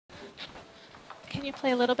Can you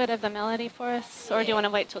play a little bit of the melody for us, or do you want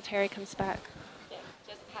to wait till Terry comes back? Yeah,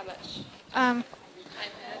 just how much?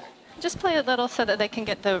 Just play a little so that they can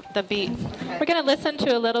get the beat. Okay. We're going to listen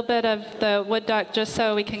to a little bit of the wood duck just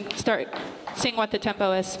so we can start seeing what the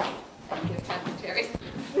tempo is. Give time for Terry.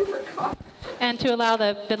 Move her car. And to allow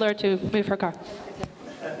the fiddler to move her car.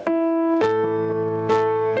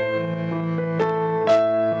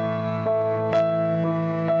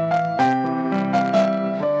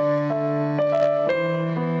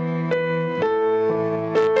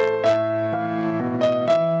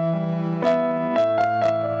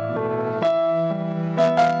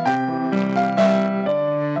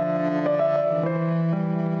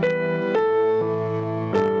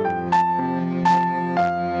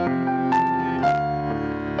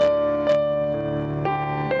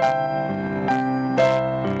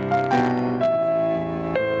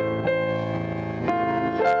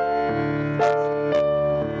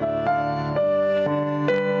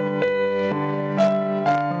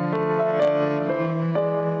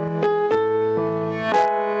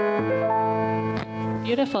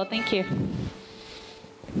 Beautiful, thank you.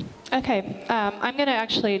 Okay, I'm going to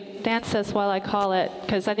actually dance this while I call it,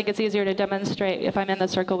 because I think it's easier to demonstrate if I'm in the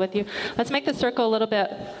circle with you. Let's make the circle a little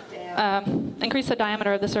bit, increase the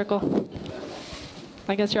diameter of the circle.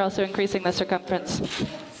 I guess you're also increasing the circumference.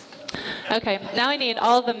 Okay, now I need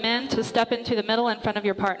all the men to step into the middle in front of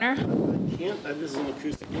your partner. This is an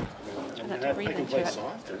acoustic. I can play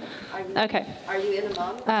soft. Okay. Are you in a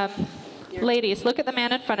mom? Ladies, look at the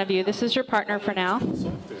man in front of you. This is your partner for now.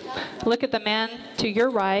 Look at the man to your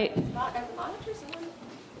right.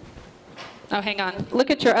 Oh, hang on. Look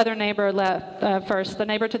at your other neighbor first. The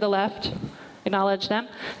neighbor to the left. Acknowledge them.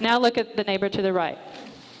 Now look at the neighbor to the right.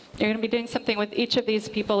 You're going to be doing something with each of these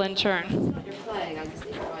people in turn. You're playing. I just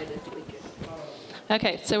need to try to tweak it.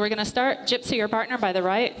 Okay, so we're going to start. Gypsy, your partner by the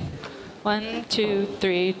right. 1, 2,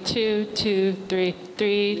 3, 2, 2, 3,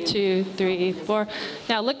 3, 2, 3, 4.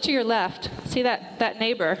 Now look to your left. See that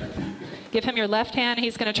neighbor? Give him your left hand.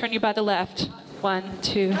 He's going to turn you by the left. 1,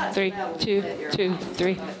 2, 3, 2, 2,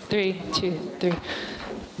 3, 3, 2, 3.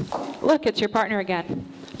 Look, it's your partner again.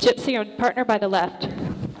 Gypsy, your partner by the left.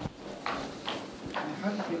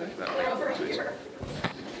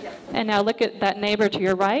 And now look at that neighbor to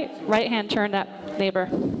your right. Right hand turn that neighbor.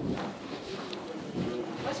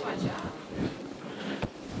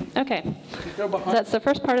 Okay, that's the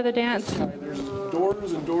first part of the dance. There's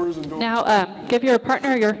doors and doors and doors. Now give your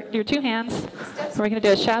partner your two hands. We're going to do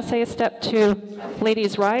a chassé step to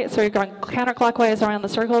ladies' right. So you're going counterclockwise around the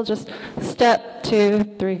circle. Just step,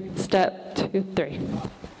 2, 3, step, 2, 3.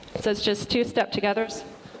 So it's just 2 step togethers.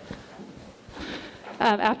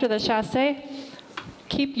 After the chassé,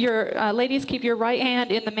 keep your ladies, keep your right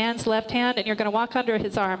hand in the man's left hand, and you're going to walk under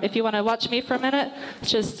his arm. If you want to watch me for a minute,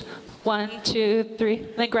 it's just 1, 2, 3,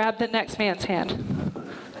 then grab the next man's hand.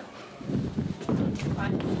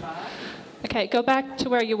 Okay, go back to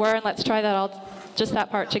where you were, and let's try that just that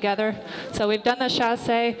part together. So we've done the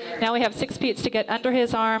chassé. Now we have 6 beats to get under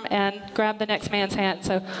his arm and grab the next man's hand.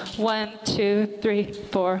 So 1, 2, 3,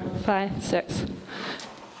 4, 5, 6.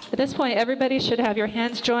 At this point, everybody should have your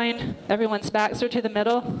hands joined. Everyone's backs are to the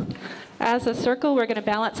middle. As a circle, we're going to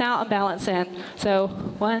balance out and balance in. So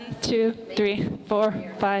 1, 2, 3,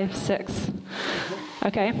 4, 5, 6.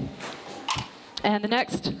 Okay. And the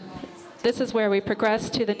next, this is where we progress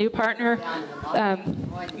to the new partner.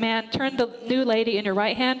 Man, turn the new lady in your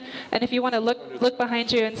right hand. And if you want to look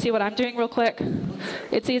behind you and see what I'm doing real quick,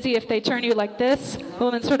 it's easy if they turn you like this. The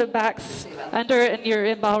woman sort of backs under and you're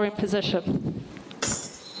in ballroom position.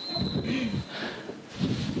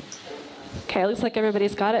 Okay, looks like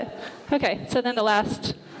everybody's got it. Okay, so then the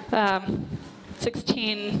last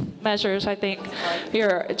 16 measures, I think,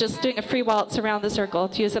 you're just doing a free waltz around the circle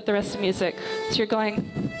to use up the rest of the music. So you're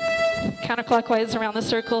going counterclockwise around the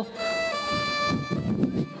circle.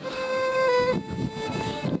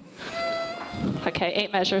 Okay,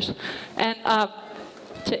 8 measures. And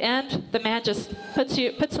to end, the man just puts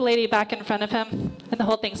the lady back in front of him, and the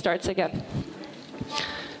whole thing starts again.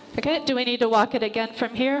 Okay, do we need to walk it again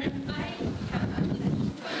from here?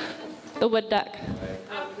 The wood duck.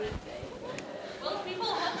 Well, people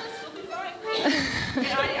help us. We'll be fine.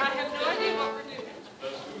 I have no idea what we're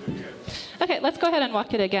doing. Okay, let's go ahead and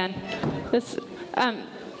walk it again. This,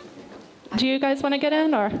 do you guys want to get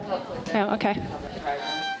in, or? No, okay.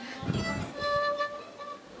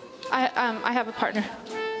 I have a partner.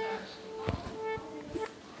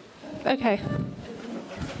 Okay.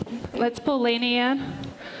 Let's pull Lainey in.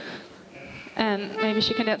 And maybe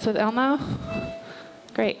she can dance with Elmo.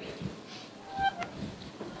 Great.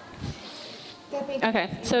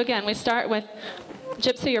 Okay, so again, we start with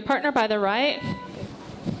Gypsy, your partner by the right.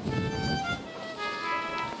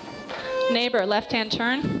 Neighbor, left-hand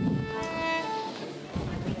turn.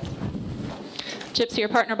 Gypsy, your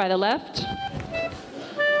partner by the left.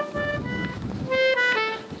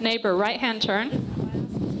 Neighbor, right-hand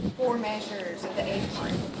turn. 4 measures of the A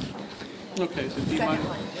part. Okay, so D Second minor.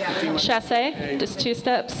 one. Yeah. Chassé, just 2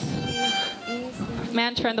 steps.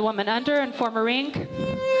 Man, turn the woman under and form a ring.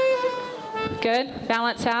 Good.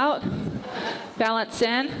 Balance out. Balance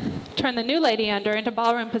in. Turn the new lady under into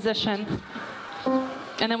ballroom position.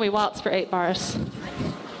 And then we waltz for 8 bars.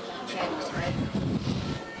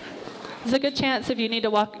 There's a good chance if you need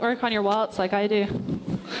to work on your waltz like I do.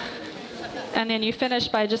 And then you finish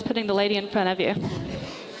by just putting the lady in front of you.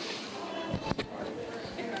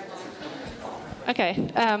 Okay,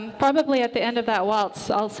 probably at the end of that waltz,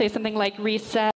 I'll say something like reset.